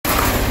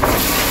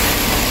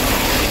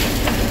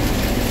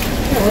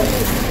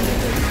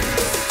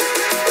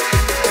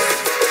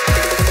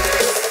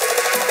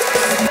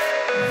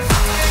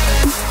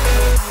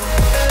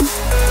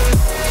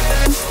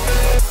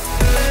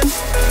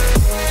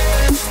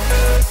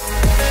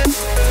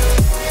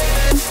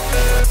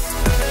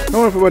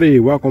everybody,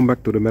 welcome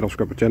back to the Metal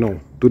Scrapper channel.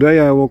 Today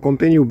I will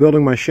continue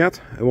building my shed.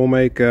 I will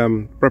make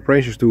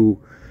preparations to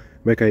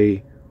make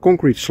a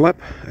concrete slab,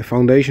 a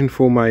foundation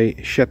for my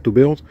shed to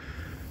build.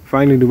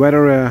 Finally the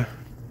weather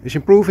is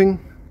improving,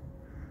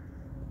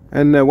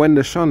 and when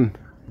the sun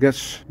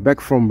gets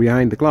back from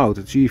behind the cloud,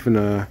 it's even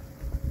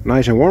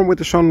nice and warm with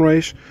the sun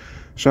rays.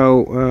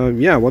 So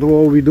yeah, what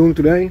we'll be doing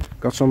today,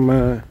 got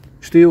some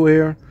steel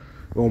here.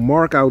 We'll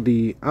mark out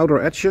the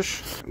outer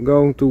edges. I'm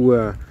going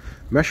to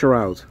measure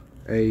out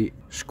a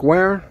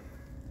square,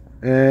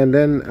 and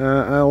then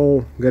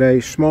I'll get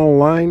a small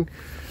line,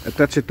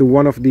 attach it to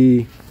one of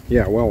the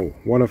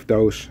one of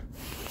those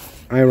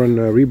iron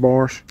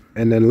rebars,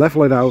 and then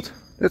level it out.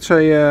 That's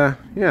a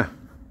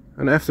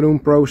an afternoon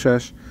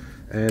process,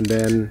 and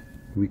then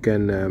we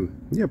can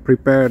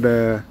prepare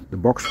the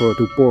box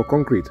to pour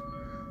concrete.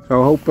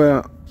 So I hope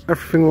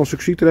everything will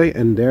succeed today.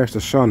 And there's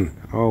the sun.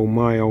 Oh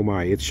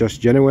my, it's just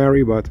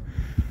January, but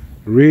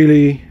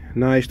really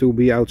nice to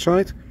be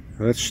outside.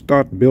 Let's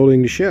start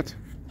building the shed.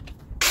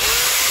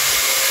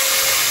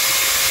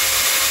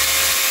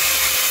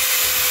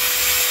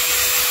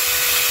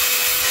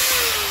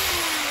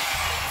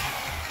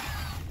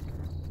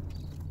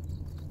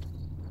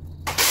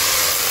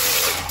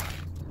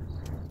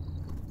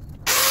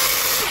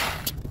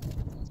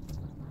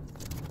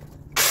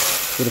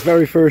 So the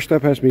very first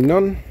step has been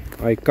done.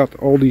 I cut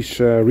all these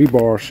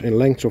rebars in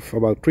lengths of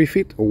about 3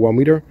 feet or 1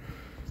 meter.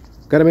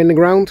 Get them in the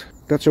ground,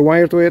 attach a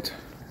wire to it,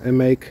 and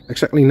make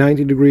exactly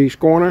 90 degrees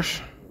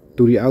corners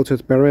to the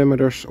outside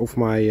perimeters of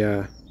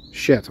my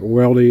shed,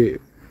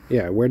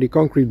 where the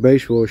concrete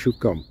base should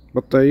come.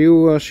 But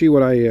you see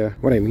what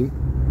I mean.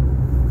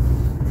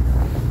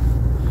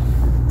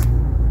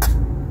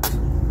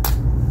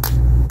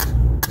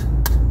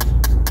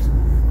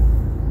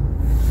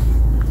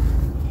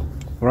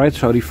 Alright,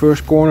 so the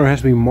first corner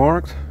has been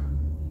marked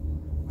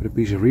with a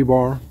piece of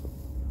rebar.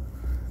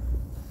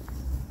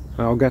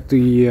 I'll get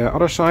the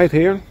other side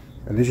here,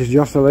 and this is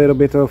just a little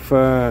bit of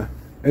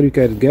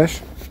educated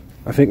guess.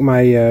 I think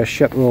my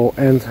shed will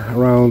end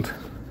around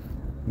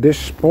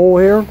this pole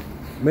here,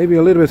 maybe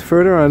a little bit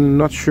further, I'm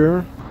not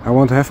sure. I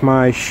want to have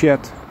my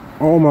shed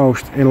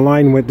almost in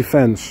line with the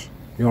fence,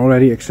 the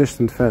already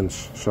existent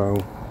fence. So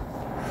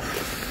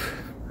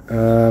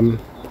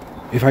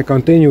if I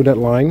continue that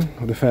line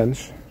of the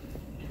fence,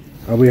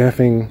 I'll be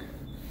having,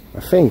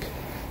 I think,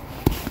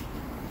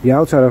 the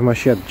outside of my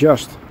shed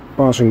just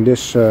passing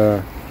this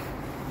other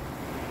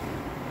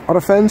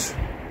fence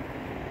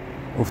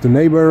of the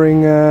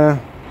neighboring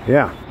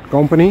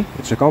company.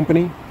 It's a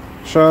company.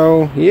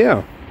 So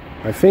yeah,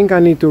 I think I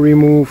need to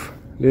remove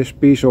this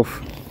piece of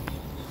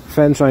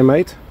fence I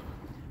made.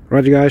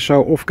 Right guys,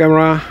 so off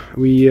camera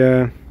we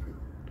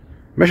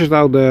measured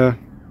out the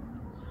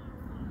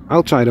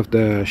outside of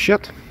the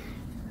shed.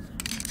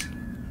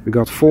 We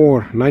got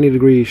 4 90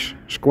 degrees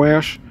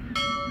squares,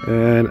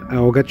 and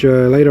I'll get you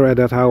later at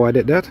that how I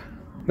did that.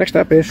 Next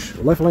step is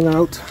leveling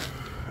out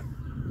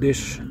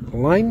this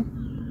line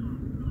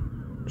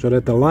so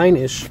that the line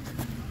is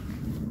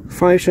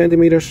 5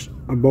 centimeters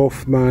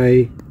above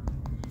my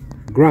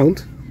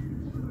ground.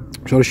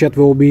 So the shed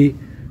will be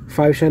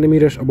 5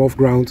 centimeters above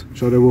ground,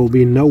 so there will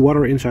be no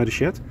water inside the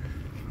shed.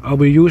 I'll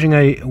be using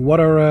a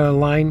water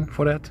line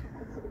for that.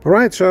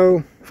 Alright,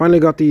 so finally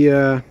got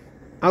the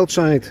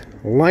outside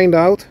lined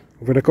out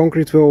where the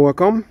concrete will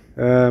come.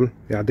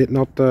 I did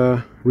not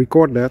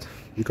record that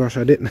because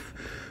I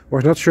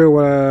was not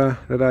sure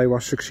that I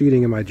was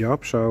succeeding in my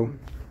job. So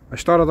I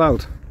started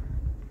out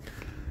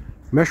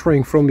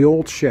measuring from the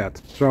old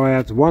shed. So I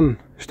had one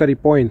steady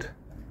point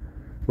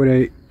with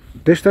a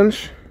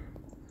distance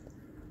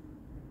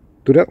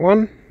to that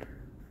one.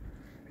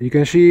 You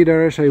can see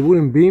there is a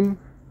wooden beam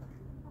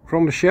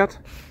from the shed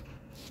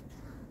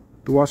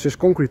towards this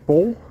concrete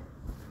pole,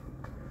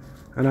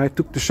 and I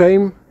took the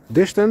same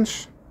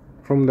distance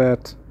from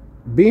that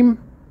beam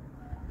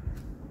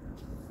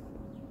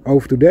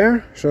over to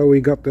there, so we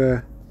got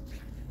the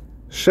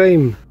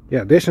same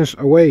distance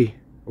away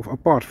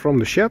apart from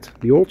the shed,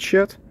 the old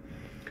shed.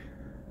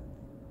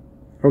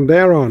 From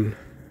there on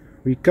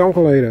we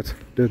calculated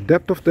the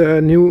depth of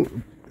the new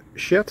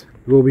shed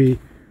will be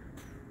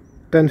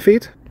 10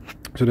 feet,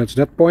 so that's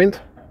that point.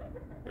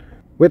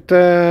 With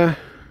a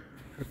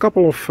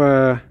couple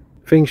of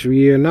things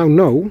we now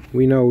know.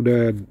 We know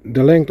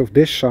the length of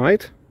this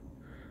side,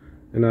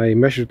 and I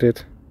measured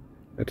it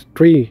at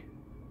 3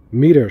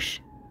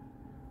 meters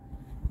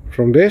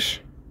from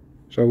this.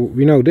 So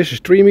we know this is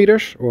 3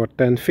 meters or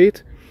 10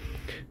 feet.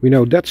 We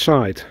know that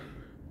side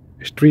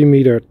is 3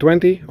 meter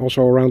 20,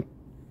 also around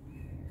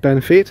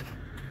 10 feet.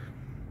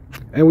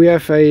 And we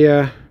have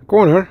a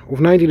corner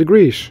of 90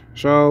 degrees.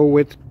 So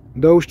with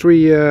those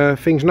 3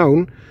 things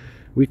known,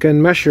 we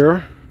can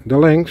measure the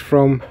length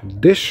from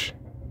this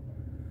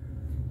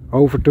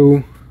over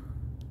to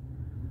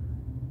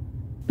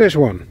this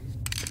one.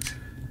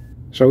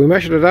 So we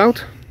measured it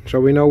out, so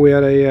we know we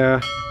had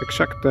a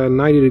exact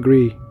 90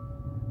 degree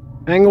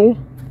angle.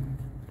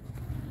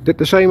 Did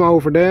the same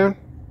over there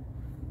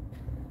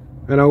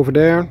and over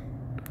there.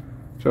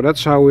 So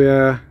that's how we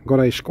got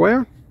a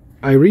square.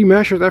 I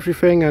remeasured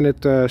everything and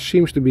it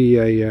seems to be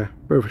a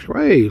perfect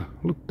square. Hey,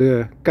 look,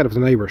 the cat of the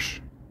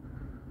neighbors.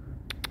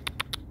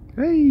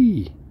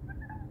 Hey!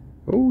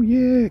 Oh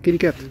yeah, kitty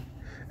cat.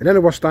 And then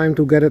it was time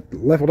to get it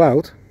leveled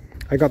out.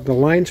 I got the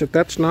lines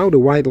attached now, the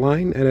white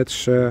line, and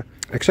it's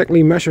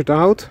exactly measured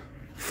out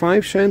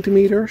 5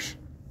 centimeters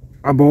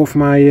above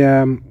my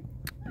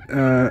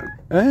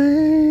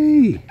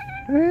hey!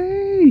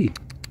 Hey!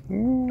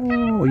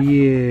 Oh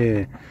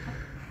yeah!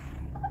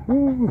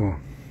 Oh,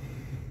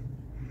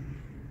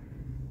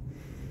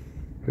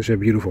 this is a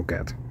beautiful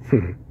cat.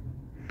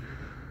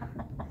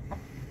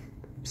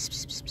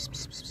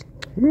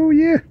 Oh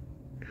yeah!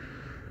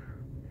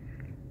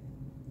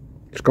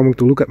 It's coming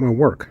to look at my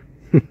work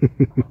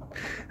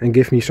and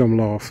give me some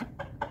love.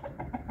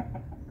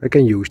 I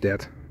can use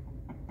that.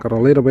 Got a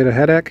little bit of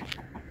headache.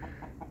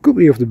 Could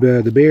be of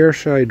the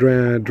beers I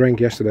drank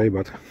yesterday,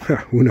 but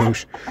who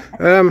knows.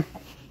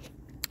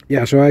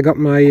 Yeah, so I got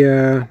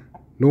my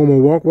normal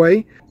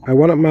walkway. I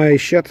wanted my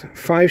shed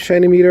 5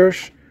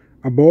 centimeters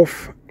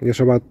above, I guess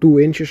about 2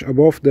 inches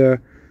above the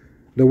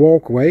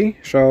walkway,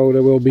 so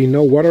there will be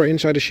no water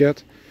inside the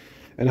shed.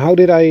 And how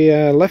did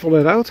I level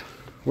it out?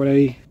 With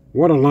a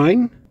water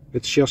line.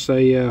 It's just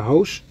a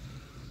hose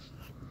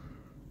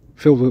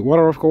filled with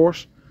water, of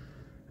course.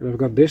 And I've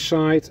got this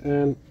side,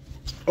 and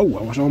oh,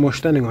 I was almost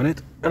standing on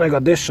it. And I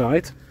got this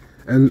side,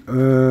 and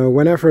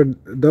whenever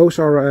those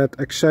are at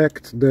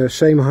exact the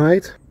same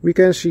height, we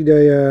can see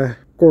they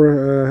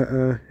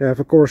have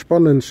a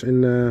correspondence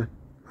in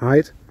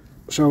height.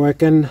 So I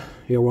can,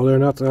 yeah, well, they're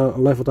not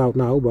leveled out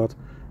now, but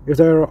if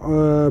they're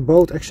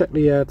both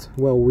exactly at,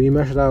 well, we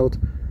measured out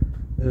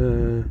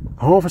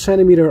half a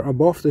centimeter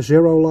above the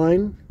 0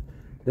 line,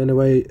 then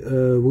they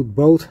would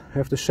both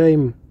have the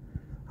same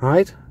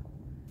height,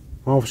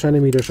 half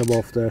centimeters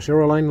above the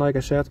 0 line, like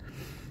I said.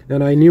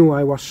 Then I knew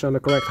I was on the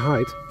correct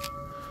height,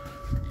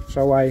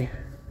 so I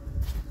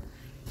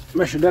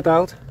measured that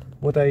out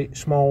with a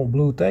small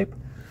blue tape.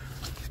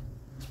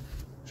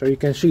 So you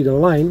can see the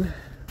line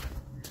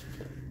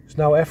is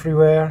now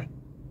everywhere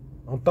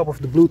on top of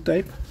the blue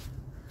tape.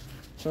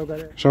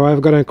 So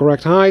I've got a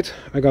correct height.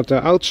 I got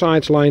the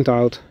outsides lined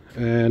out,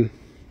 and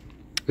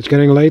it's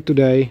getting late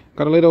today.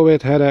 Got a little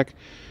bit headache.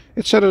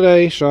 It's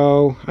Saturday,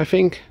 so I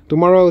think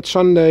tomorrow it's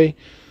Sunday.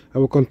 I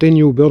will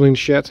continue building the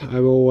shed. I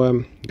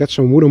will get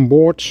some wooden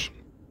boards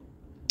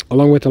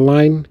along with the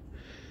line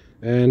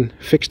and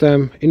fix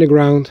them in the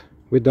ground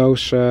with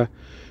those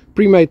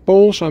pre-made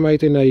poles I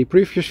made in a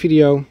previous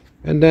video.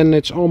 And then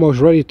it's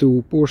almost ready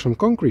to pour some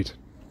concrete.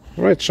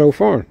 Alright, so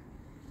far.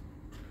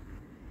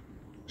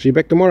 See you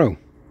back tomorrow.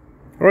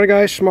 Alright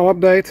guys, small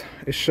update.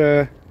 It's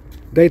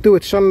day 2,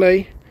 it's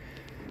Sunday.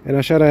 And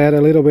I said I had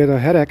a little bit of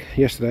headache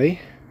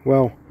yesterday.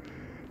 Well,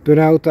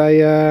 turned out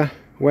I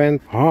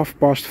went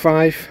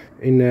 5:30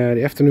 in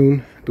the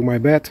afternoon to my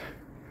bed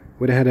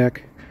with a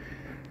headache,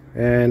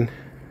 and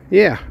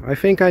yeah, I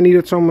think I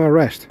needed some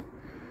rest.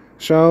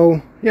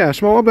 So yeah,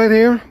 small update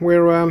here.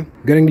 We're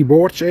getting the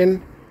boards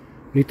in.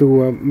 Need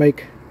to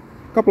make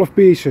a couple of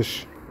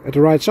pieces at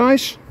the right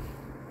size.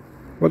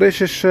 But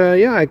this is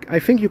yeah, I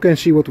think you can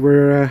see what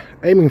we're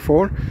aiming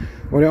for.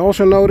 What I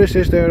also noticed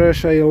is there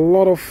is a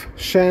lot of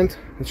sand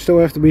that still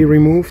have to be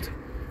removed,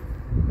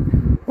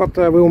 but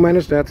we'll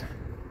manage that.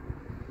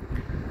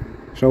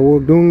 So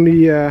we're doing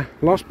the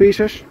last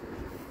pieces.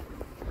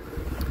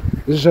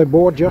 This is a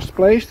board just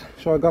placed,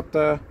 so I got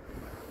on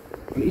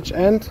each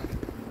end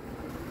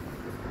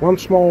one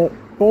small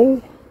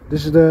pole.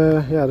 This is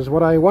this is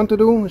what I want to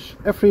do. Is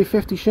every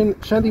 50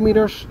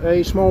 centimeters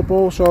a small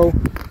pole, so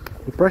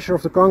the pressure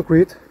of the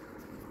concrete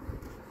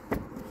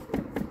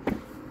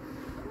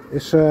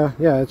is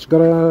yeah, it's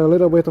got a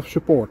little bit of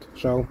support.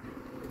 So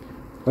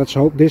let's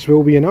hope this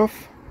will be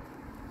enough.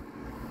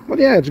 But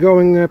yeah, it's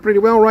going pretty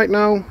well right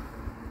now.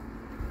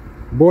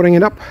 Boarding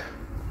it up,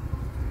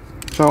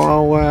 so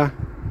I'll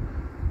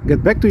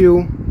get back to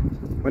you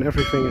when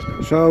everything is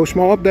done. So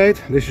small update,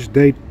 this is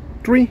day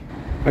 3.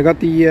 I got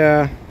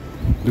the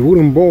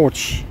wooden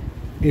boards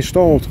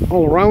installed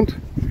all around,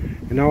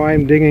 and now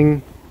I'm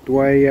digging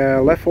to a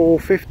level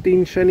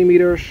 15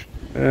 centimeters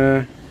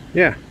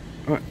yeah,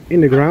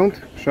 in the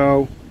ground.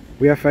 So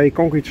we have a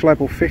concrete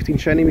slab of 15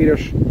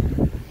 centimeters.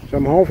 So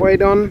I'm halfway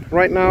done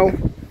right now.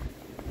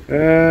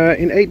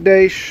 In 8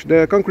 days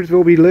the concrete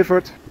will be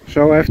delivered.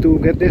 So I have to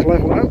get this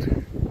leveled out.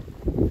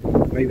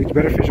 Maybe it's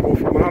better visible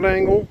from another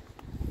angle.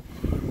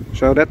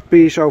 So that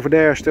piece over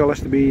there still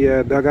has to be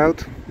dug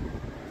out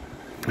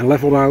and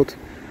leveled out.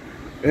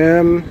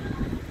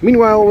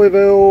 Meanwhile, we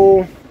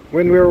will,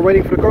 when we're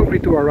waiting for the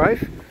concrete to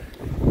arrive,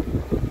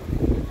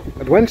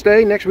 at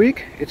Wednesday next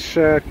week, it's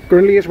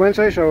currently it's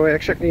Wednesday, so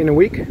exactly in a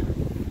week,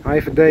 I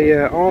have a day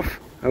off.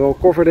 I will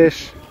cover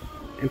this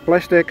in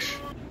plastics,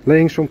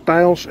 laying some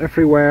tiles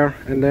everywhere,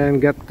 and then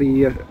get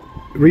the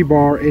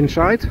rebar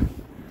inside.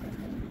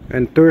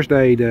 And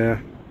Thursday the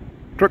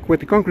truck with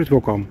the concrete will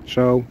come.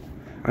 So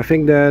I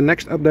think the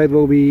next update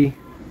will be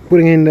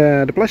putting in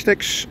the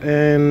plastics,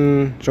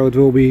 and so it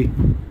will be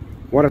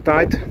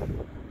watertight,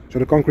 so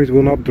the concrete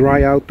will not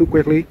dry out too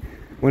quickly.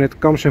 when it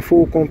comes in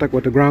full contact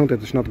with the ground,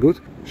 it is not good.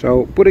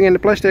 So putting in the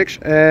plastics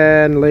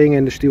and laying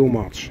in the steel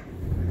muds.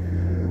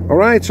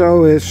 Alright,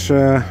 so it's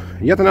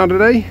yet another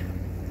day.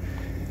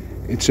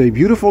 It's a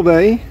beautiful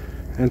day,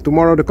 and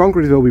tomorrow the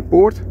concrete will be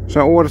poured. So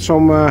I ordered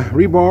some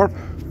rebar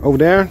over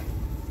there.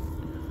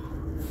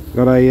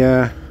 Got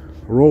a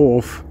roll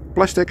of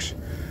plastics.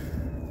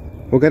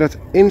 We'll get it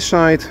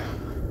inside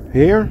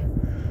here,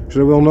 so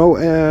there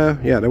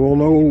will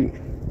no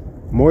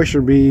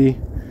moisture be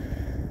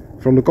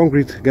from the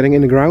concrete getting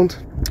in the ground.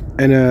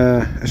 And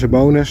as a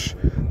bonus,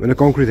 when the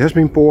concrete has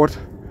been poured,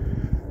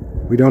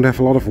 we don't have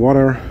a lot of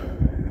water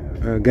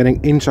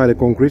getting inside the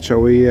concrete, so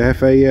we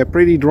have a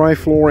pretty dry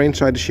floor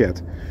inside the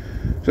shed.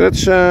 So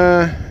that's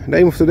the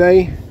aim of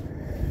today.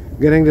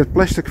 Getting that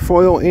plastic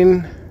foil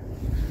in,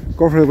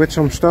 cover it with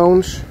some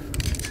stones,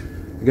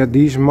 get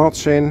these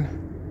muds in,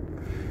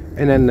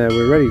 and then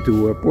we're ready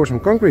to pour some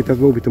concrete. That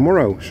will be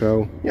tomorrow.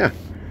 So yeah,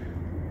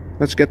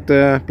 let's get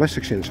the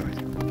plastics inside.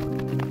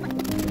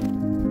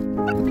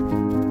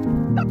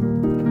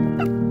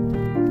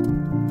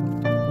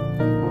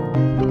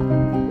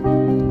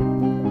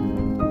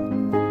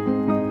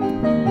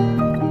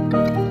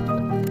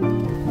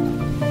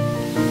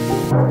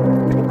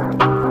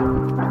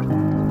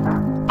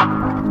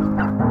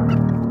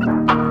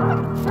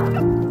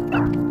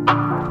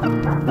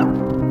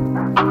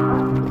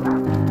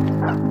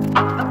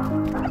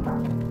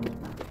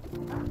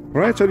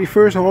 Alright, so the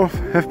first half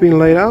have been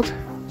laid out.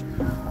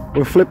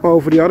 We'll flip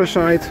over the other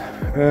side,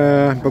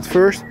 but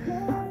first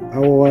I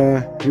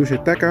will use a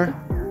tacker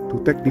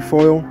to tack the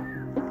foil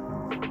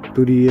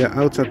to the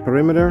outside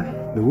perimeter,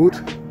 the wood.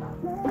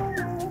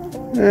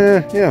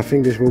 Yeah, I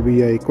think this will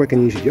be a quick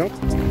and easy job.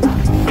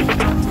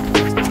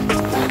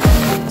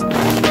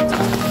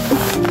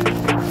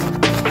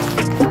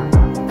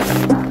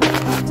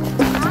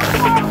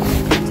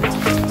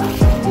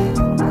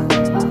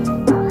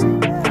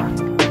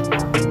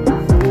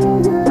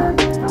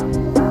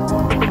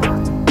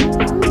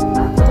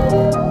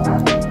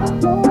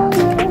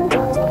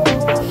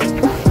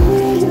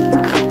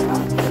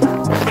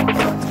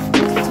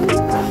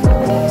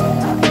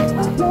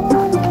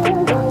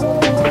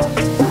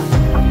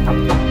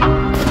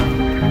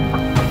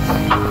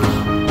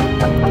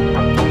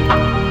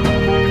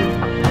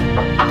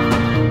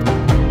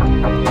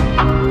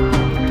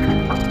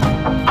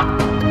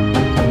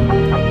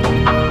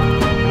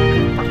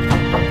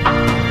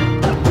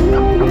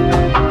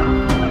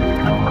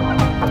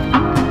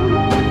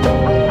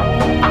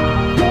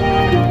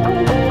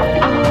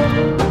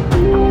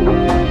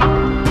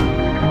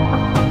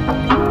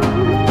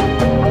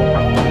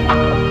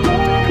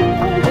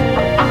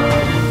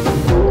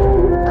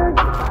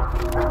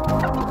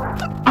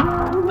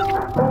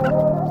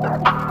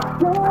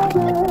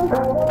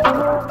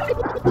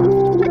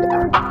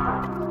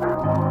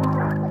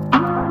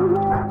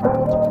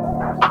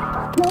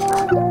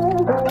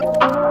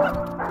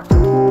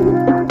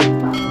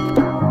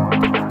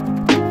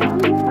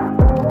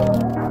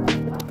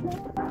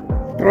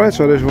 Alright,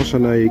 so this was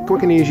a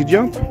quick and easy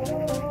job.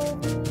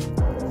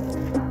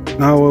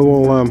 Now we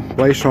will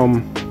place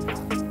some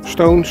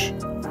stones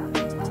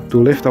to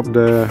lift up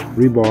the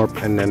rebar,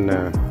 and then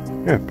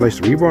place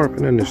the rebar,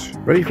 and then it's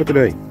ready for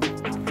today.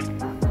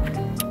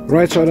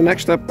 Right, so the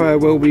next step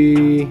will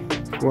be,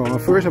 well,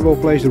 first I will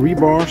place the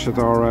rebars that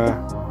are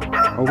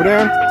over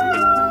there,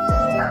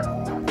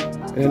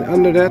 and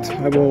under that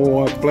I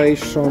will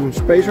place some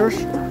spacers,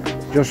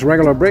 just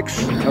regular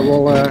bricks. I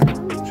will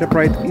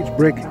separate each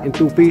brick in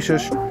two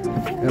pieces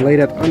and lay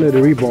that under the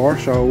rebar,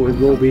 so it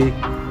will be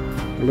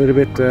a little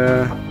bit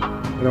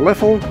at a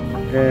level,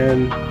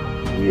 and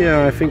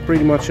yeah, I think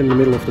pretty much in the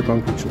middle of the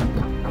concrete slab.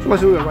 So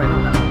let's do that right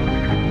now.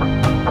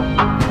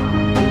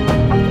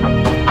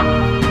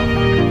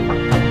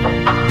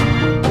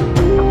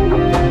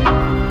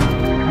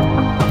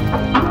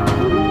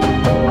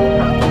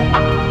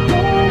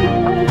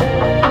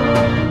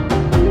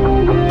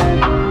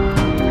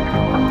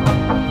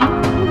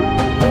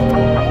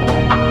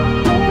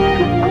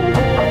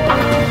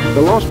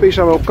 The last piece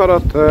I will cut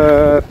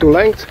it to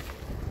length.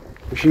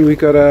 You see we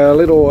got a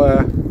little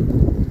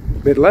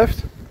bit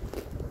left.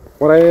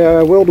 What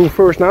I will do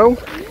first now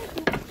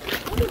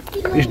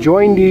is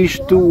join these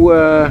two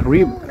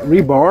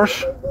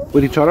rebars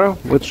with each other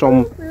with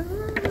some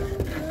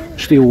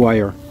steel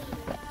wire.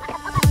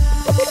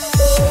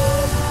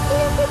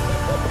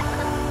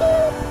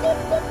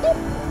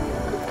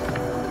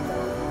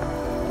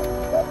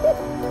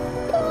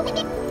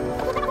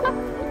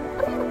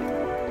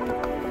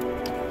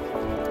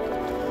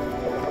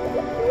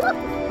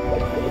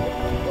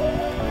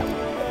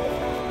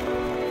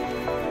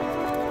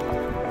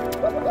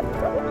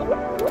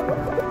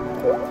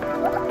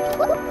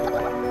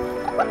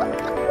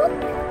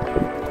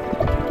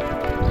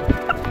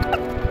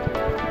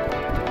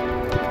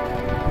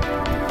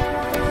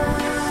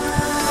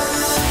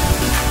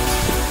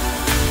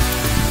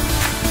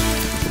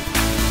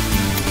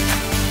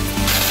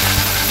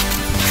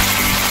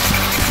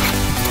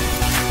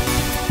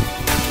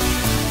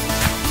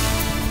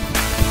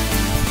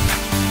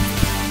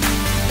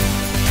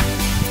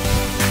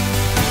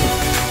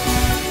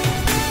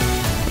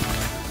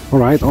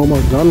 Alright,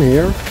 almost done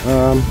here.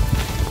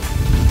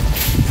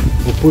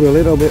 We'll put a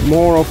little bit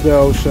more of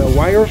those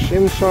wires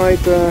inside,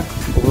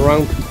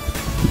 around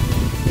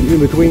in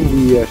between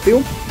the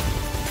steel.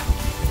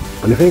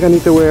 And I think I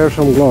need to wear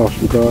some gloves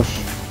because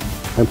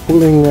I'm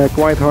pulling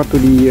quite hard to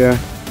the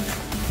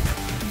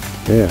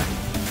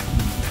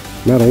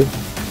metal,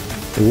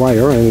 the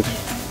wire, and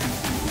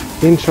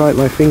it's inside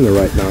my finger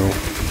right now.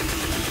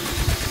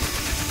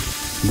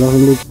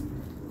 Doesn't look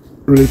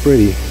really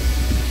pretty.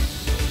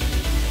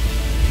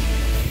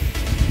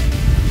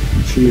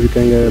 Let's see if we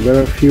can get a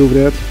better view of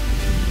that.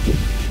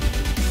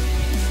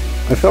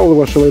 I felt it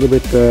was a little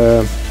bit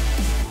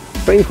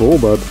painful,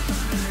 but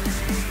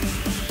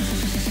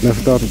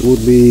never thought it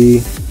would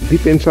be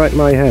deep inside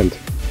my hand.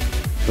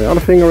 My other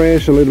finger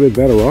is a little bit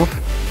better off.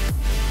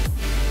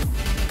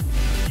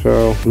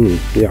 So,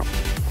 yeah.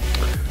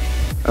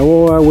 I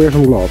will wear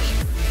some gloves.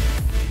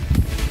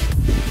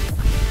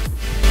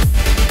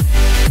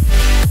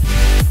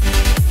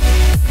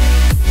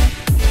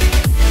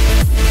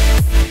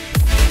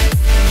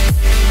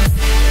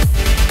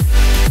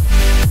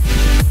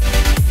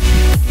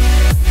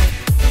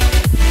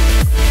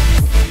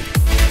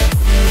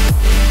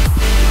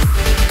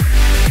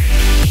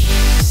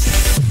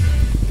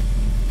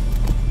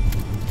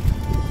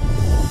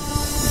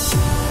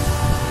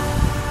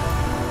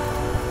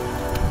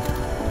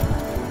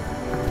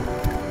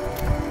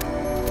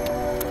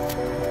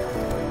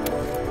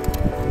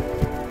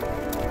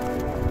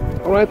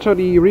 Alright, so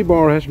the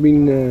rebar has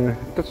been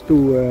attached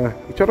to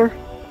each other.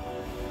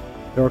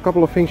 There are a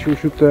couple of things you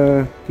should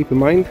keep in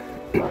mind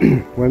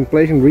when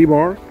placing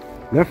rebar.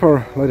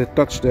 Never let it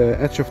touch the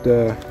edge of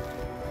the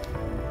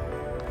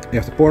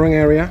pouring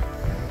area,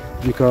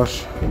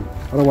 because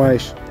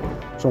otherwise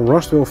some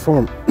rust will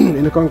form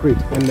in the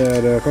concrete and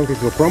the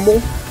concrete will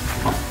crumble.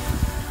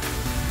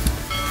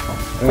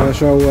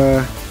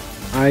 So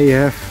I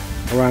have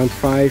around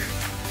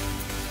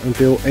 5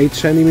 until 8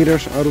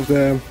 centimeters out of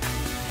the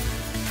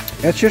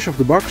edges of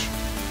the box,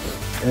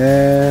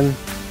 and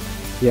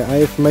yeah,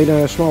 I have made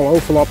a small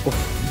overlap of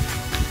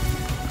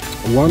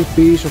one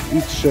piece of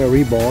each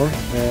rebar,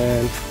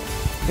 and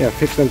yeah,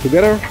 fix them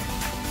together.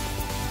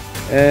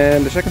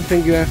 And the second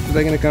thing you have to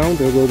take into account,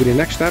 that will be the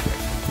next step,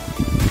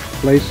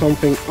 place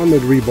something under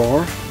the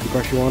rebar,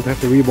 because you want to have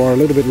the rebar a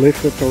little bit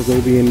lifted, so it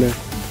will be in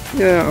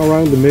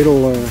around the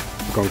middle of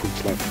the concrete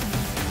slab.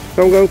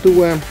 So I'm going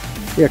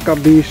to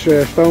cut these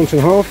stones in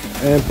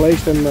half and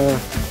place them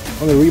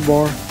on the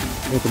rebar.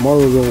 And tomorrow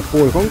we'll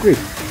pour the concrete.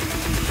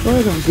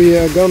 Alright, I've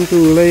begun to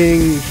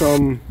laying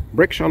some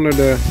bricks under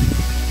the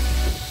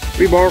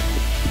rebar.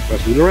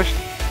 Let's do the rest.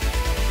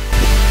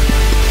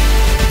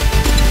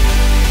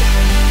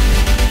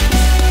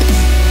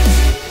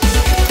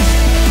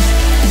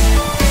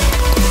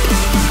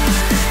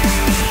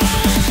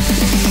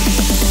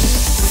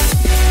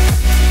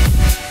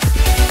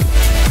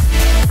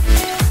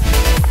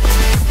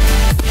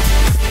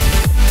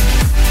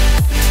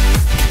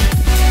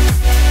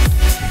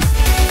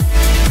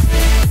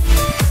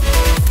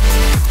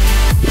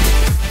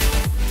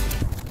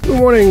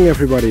 Good morning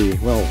everybody.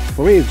 Well,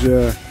 for me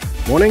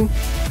it's morning.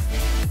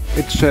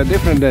 It's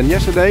different than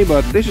yesterday,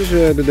 but this is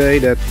the day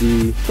that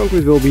the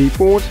concrete will be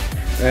poured.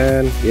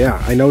 And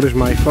yeah, I noticed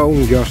my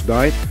phone just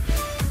died.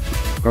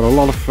 Got a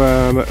lot of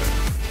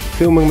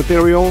filming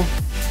material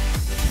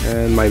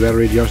and my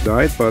battery just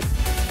died, but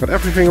got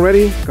everything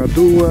ready. Got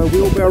 2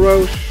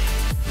 wheelbarrows,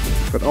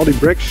 got all the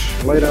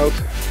bricks laid out,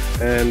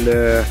 and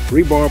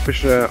rebar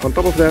is on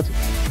top of that.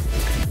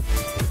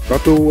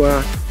 Got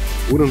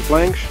 2 wooden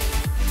planks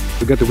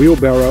to get the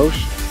wheelbarrows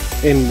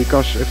in,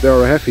 because if they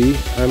are heavy,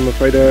 I'm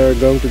afraid they're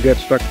going to get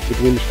stuck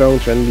between the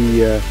stones and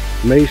the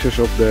mazes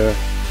of the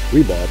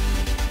rebar.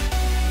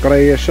 Got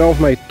a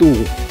self-made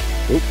tool.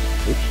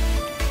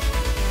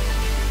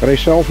 Got a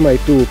self-made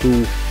tool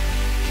to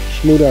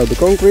smooth out the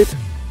concrete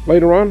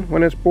later on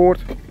when it's poured.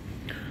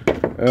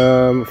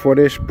 For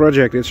this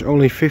project it's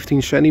only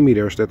 15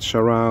 centimeters. That's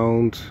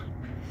around,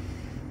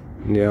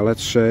 yeah,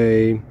 let's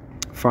say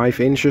 5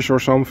 inches or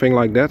something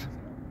like that.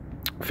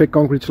 Thick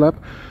concrete slab.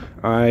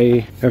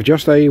 I have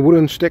just a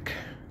wooden stick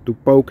to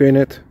poke in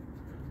it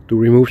to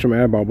remove some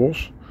air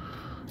bubbles.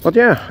 But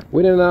yeah,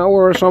 within an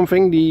hour or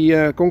something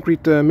the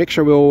concrete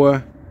mixer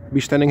will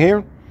be standing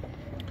here.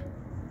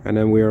 And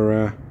then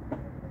we're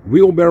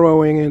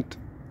wheelbarrowing it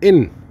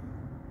in.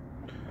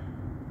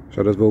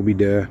 So that will be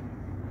the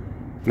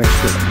next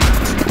step.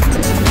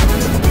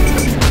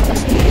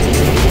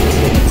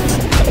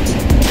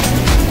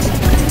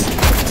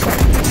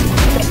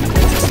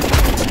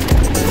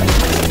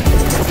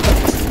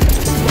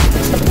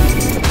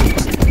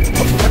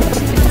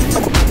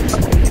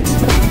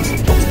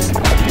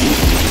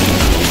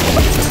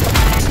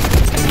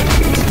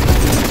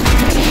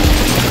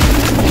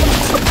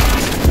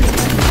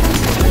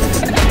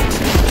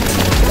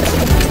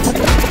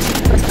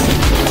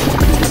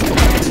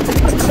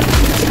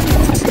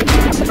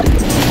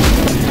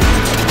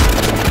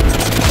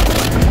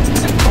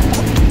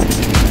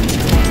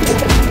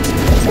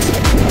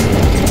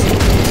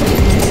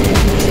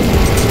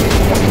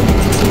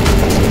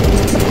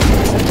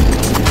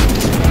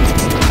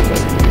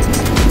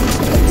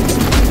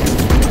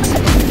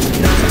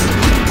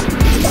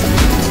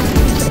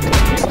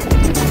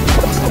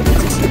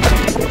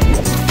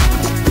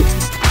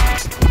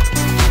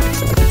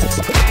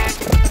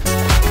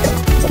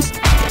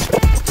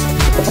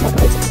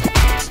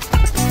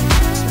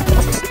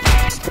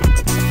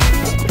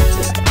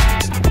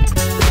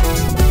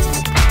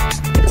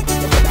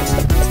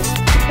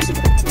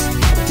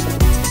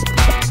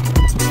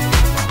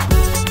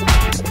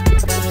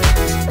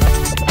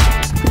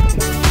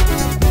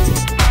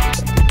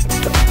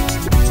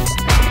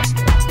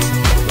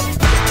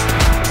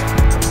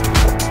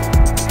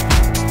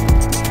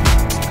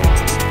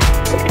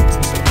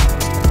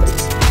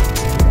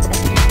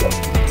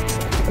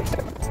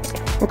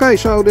 Okay,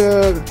 so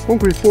the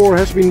concrete floor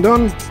has been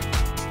done.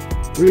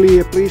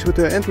 Really pleased with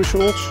the end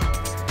results.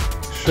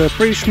 It's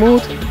pretty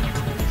smooth,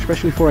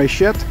 especially for a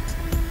shed.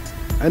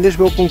 And this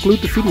will conclude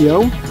the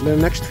video. The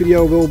next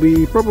video will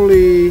be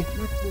probably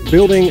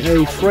building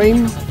a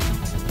frame.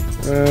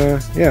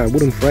 Yeah, a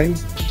wooden frame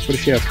for the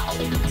shed.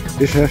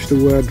 This has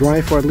to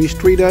dry for at least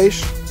 3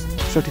 days,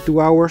 32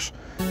 hours.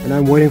 And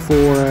I'm waiting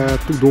for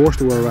 2 doors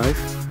to arrive.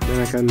 Then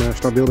I can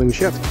start building the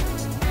shed.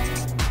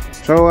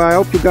 So I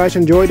hope you guys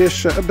enjoy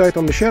this update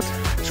on the shed.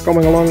 It's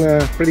coming along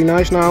pretty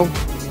nice now.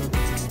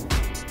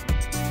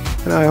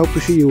 And I hope to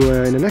see you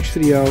in the next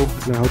video.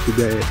 And I hope to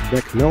be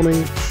back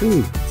filming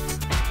soon.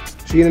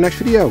 See you in the next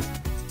video.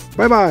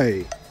 Bye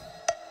bye.